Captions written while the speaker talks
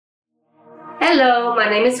Hello, my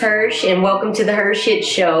name is Hersh, and welcome to the HERshyt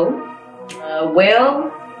show. Well,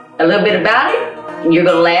 a little bit about it. You're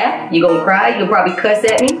gonna laugh, you're gonna cry, you'll probably cuss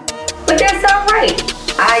at me, but that's all right.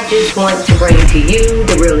 I just want to bring to you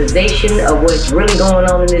the realization of what's really going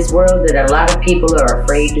on in this world that a lot of people are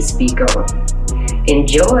afraid to speak on.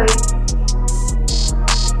 Enjoy.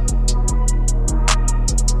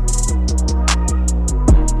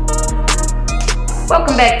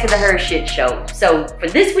 Welcome back to the HERshyt show. So for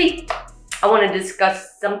this week, I want to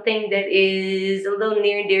discuss something that is a little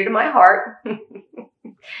near and dear to my heart. And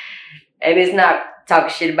it's not talking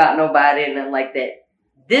shit about nobody and nothing like that.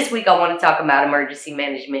 This week, I want to talk about emergency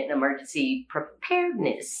management and emergency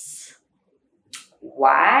preparedness.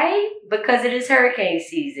 Why? Because it is hurricane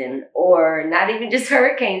season, or not even just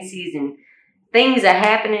hurricane season. Things are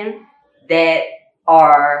happening that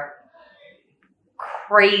are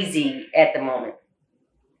crazy at the moment.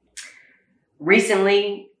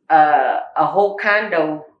 Recently, a whole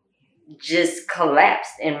condo just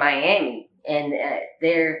collapsed in Miami, and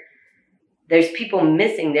there's people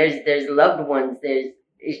missing. There's loved ones.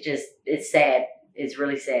 It's sad. It's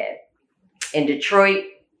really sad. In Detroit,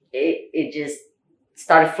 it just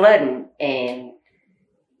started flooding, and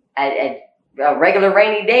a regular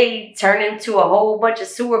rainy day turned into a whole bunch of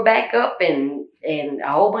sewer backup and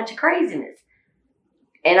a whole bunch of craziness.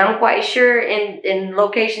 And I'm quite sure in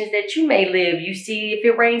locations that you may live, you see if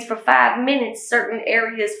it rains for 5 minutes, certain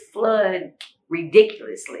areas flood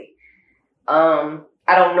ridiculously. I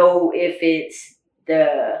don't know if it's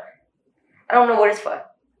I don't know what it's for.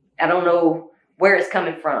 I don't know where it's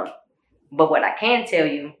coming from. But what I can tell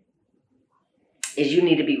you is you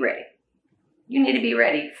need to be ready. You need to be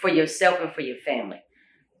ready for yourself and for your family.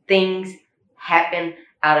 Things happen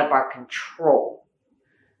out of our control.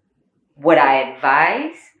 What I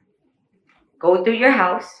advise, go through your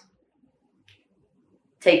house,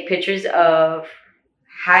 take pictures of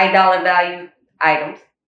high dollar value items,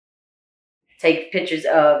 take pictures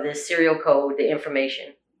of the serial code, the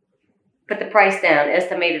information, put the price down,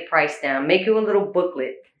 estimated price down, make you a little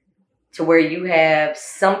booklet to where you have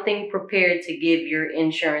something prepared to give your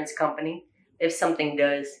insurance company if something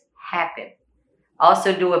does happen.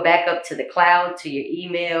 Also do a backup to the cloud, to your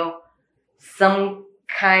email, some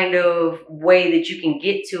kind of way that you can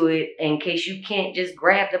get to it in case you can't just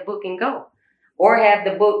grab the book and go, or have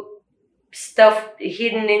the book stuffed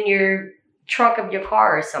hidden in your trunk of your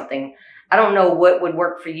car or something. I don't know what would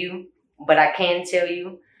work for you, but I can tell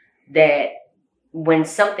you that when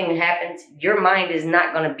something happens, your mind is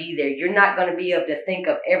not going to be there. You're not going to be able to think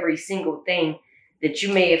of every single thing that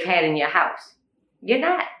you may have had in your house. You're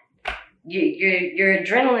not. Your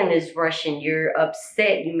adrenaline is rushing. You're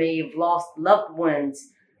upset. You may have lost loved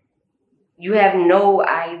ones. You have no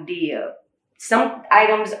idea. Some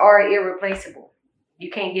items are irreplaceable.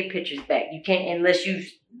 You can't get pictures back. You can't unless you've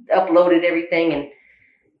uploaded everything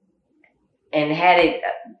and had it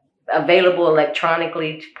available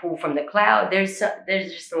electronically to pull from the cloud. There's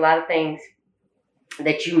just a lot of things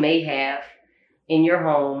that you may have in your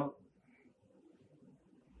home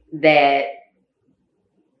that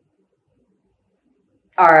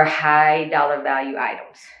are high dollar value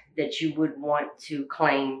items that you would want to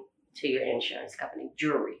claim to your insurance company.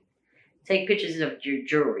 Jewelry. Take pictures of your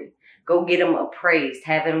jewelry. Go get them appraised.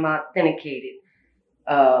 Have them authenticated.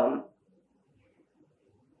 Like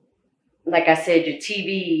I said, your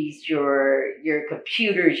TVs, your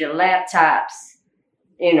computers, your laptops,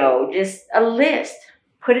 just a list.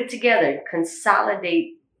 Put it together.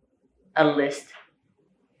 Consolidate a list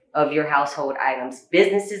of your household items.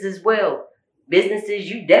 Businesses as well. Businesses,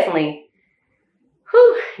 you definitely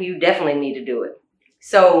need to do it.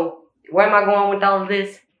 So where am I going with all of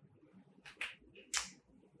this?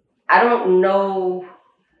 I don't know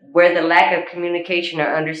where the lack of communication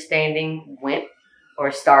or understanding went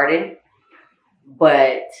or started,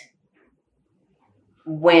 but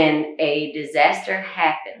when a disaster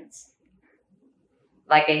happens,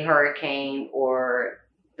 like a hurricane or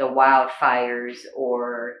the wildfires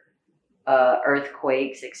or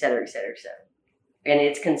earthquakes, etc., etc., etc., and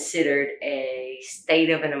it's considered a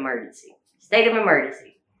state of an emergency. State of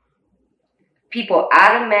emergency. People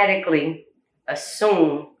automatically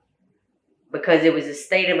assume because it was a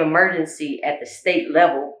state of emergency at the state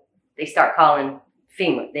level, they start calling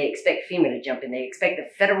FEMA. They expect FEMA to jump in. They expect the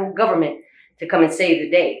federal government to come and save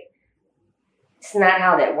the day. It's not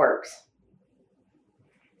how that works.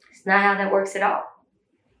 It's not how that works at all.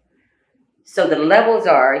 So the levels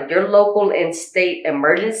are your local and state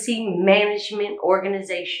emergency management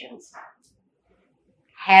organizations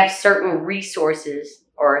have certain resources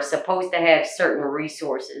or are supposed to have certain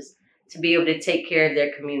resources to be able to take care of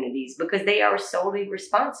their communities because they are solely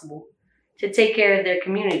responsible to take care of their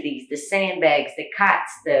communities, the sandbags, the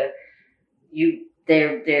cots,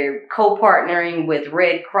 they're co-partnering with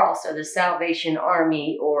Red Cross or the Salvation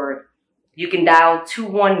Army, or you can dial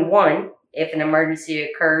 211 if an emergency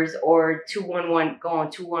occurs, or 211, go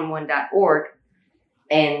on 211.org,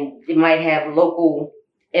 and it might have local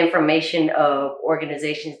information of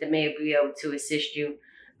organizations that may be able to assist you.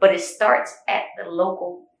 But it starts at the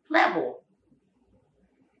local level.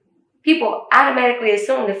 People automatically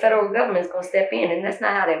assume the federal government is going to step in, and that's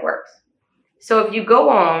not how that works. So if you go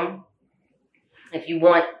on, if you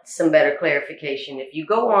want some better clarification, if you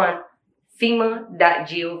go on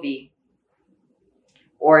FEMA.gov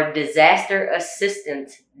or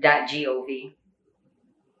disasterassistance.gov,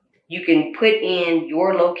 you can put in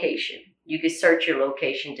your location. You can search your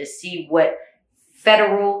location to see what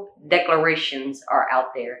federal declarations are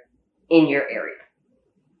out there in your area.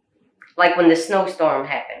 Like when the snowstorm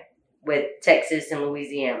happened with Texas and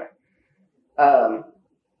Louisiana.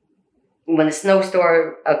 When the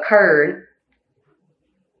snowstorm occurred,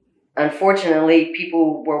 unfortunately,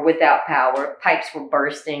 people were without power. Pipes were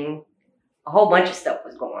bursting. A whole bunch of stuff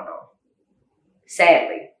was going on,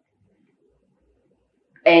 sadly.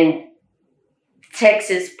 And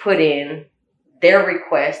Texas put in their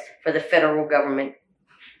request for the federal government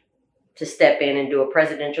to step in and do a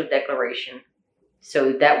presidential declaration.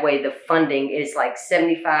 So that way the funding is like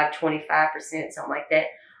 75, 25%, something like that.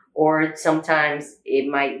 Or sometimes it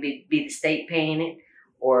might be the state paying it,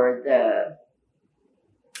 or the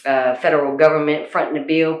federal government fronting the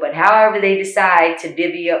bill. But however they decide to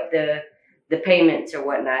divvy up the payments or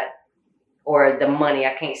whatnot, or the money,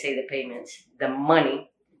 I can't say the payments, the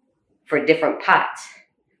money for different pots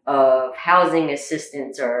of housing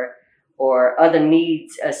assistance or other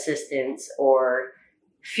needs assistance or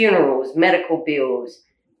funerals, medical bills.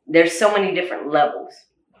 There's so many different levels,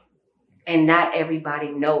 and not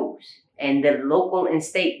everybody knows. And the local and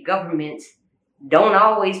state governments don't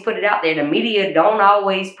always put it out there. The media don't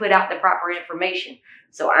always put out the proper information.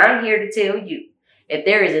 So I'm here to tell you, if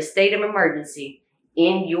there is a state of emergency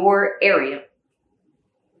in your area,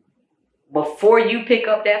 before you pick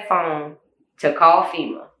up that phone to call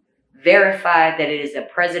FEMA, verify that it is a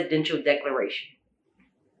presidential declaration.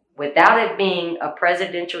 Without it being a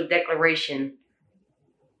presidential declaration,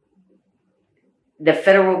 the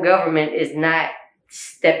federal government is not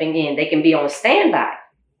stepping in. They can be on standby.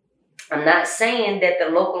 I'm not saying that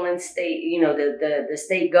the local and state, the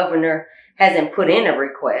state governor hasn't put in a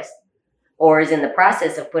request or is in the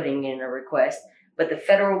process of putting in a request, but the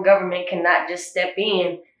federal government cannot just step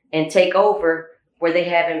in and take over where they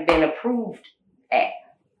haven't been approved at.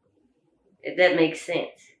 If that makes sense.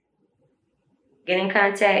 Get in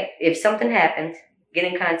contact, if something happens, get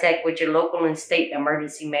in contact with your local and state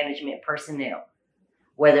emergency management personnel.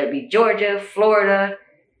 Whether it be Georgia, Florida,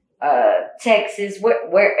 Texas,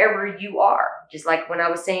 wherever you are. Just like when I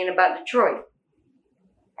was saying about Detroit.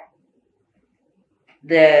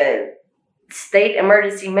 The state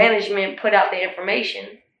emergency management put out the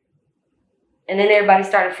information, and then everybody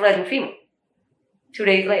started flooding FEMA 2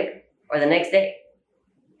 days later or the next day.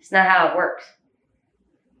 It's not how it works.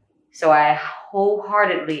 So I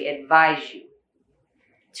wholeheartedly advise you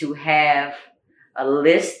to have a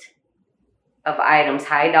list of items,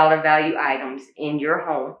 high dollar value items in your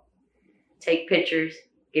home. Take pictures,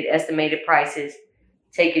 get estimated prices,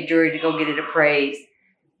 take your jewelry to go get it appraised.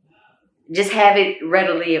 Just have it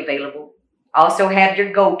readily available. Also have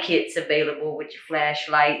your go kits available with your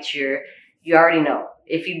flashlights, you already know.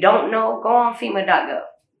 If you don't know, go on FEMA.gov.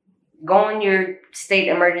 Go on your state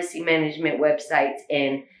emergency management websites,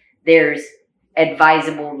 and there's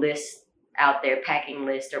advisable lists out there, packing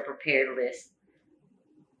lists or prepared lists.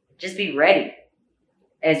 Just be ready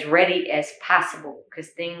as possible, because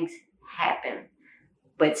things happen.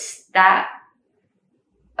 But stop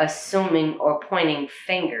assuming or pointing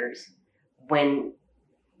fingers when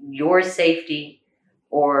your safety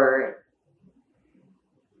or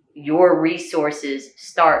your resources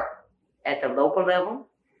start at the local level,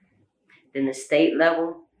 then the state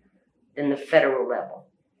level, then the federal level.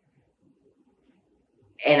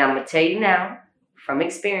 And I'm going to tell you now, from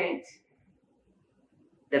experience,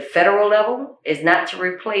 the federal level is not to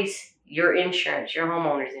replace your insurance, your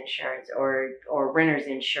homeowner's insurance, or renter's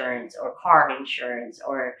insurance, or car insurance,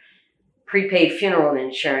 or prepaid funeral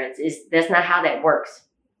insurance. That's not how that works.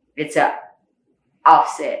 It's a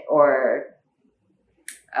offset or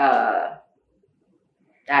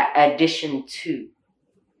addition to.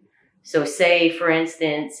 So say, for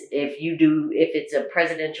instance, if it's a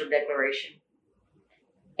presidential declaration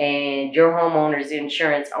and your homeowner's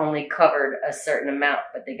insurance only covered a certain amount,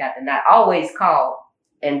 but they got to not always call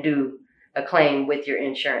and do a claim with your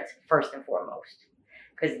insurance first and foremost,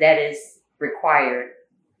 because that is required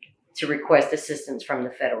to request assistance from the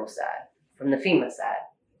federal side, from the FEMA side.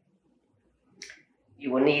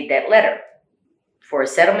 You will need that letter for a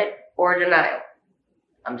settlement or a denial.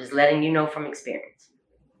 I'm just letting you know from experience.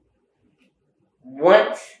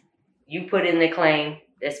 Once you put in the claim,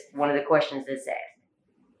 that's one of the questions that's asked.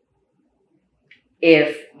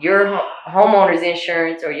 If your homeowner's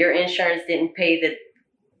insurance or your insurance didn't pay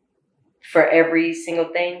for every single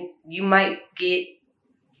thing, you might get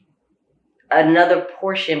another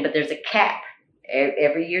portion, but there's a cap.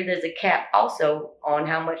 Every year there's a cap also on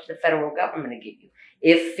how much the federal government will give you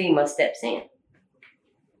if FEMA steps in.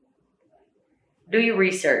 Do your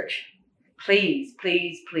research. Please,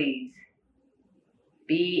 please, please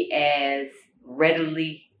be as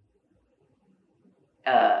readily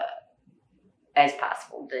as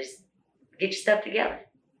possible. Just get your stuff together.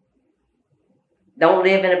 Don't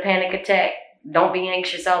live in a panic attack. Don't be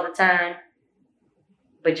anxious all the time.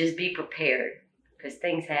 But just be prepared, because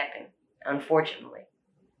things happen, unfortunately.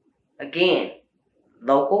 Again,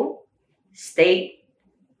 local, state,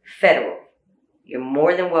 federal. You're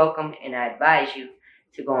more than welcome, and I advise you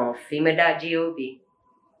to go on FEMA.gov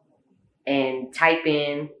and type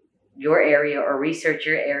in your area or research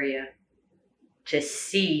your area to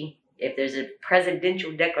see if there's a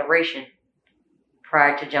presidential declaration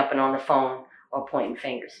prior to jumping on the phone or pointing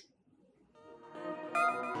fingers.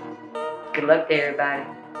 Good luck to everybody.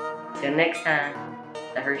 Till next time,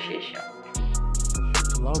 the HERshyt Show.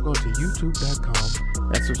 Log on to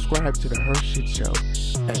youtube.com and subscribe to the HERshyt Show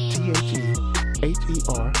at TheHERshytShow.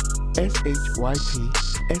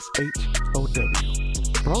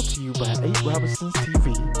 Brought to you by 8 Robinsons TV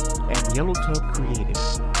and Yellow Tub Creative.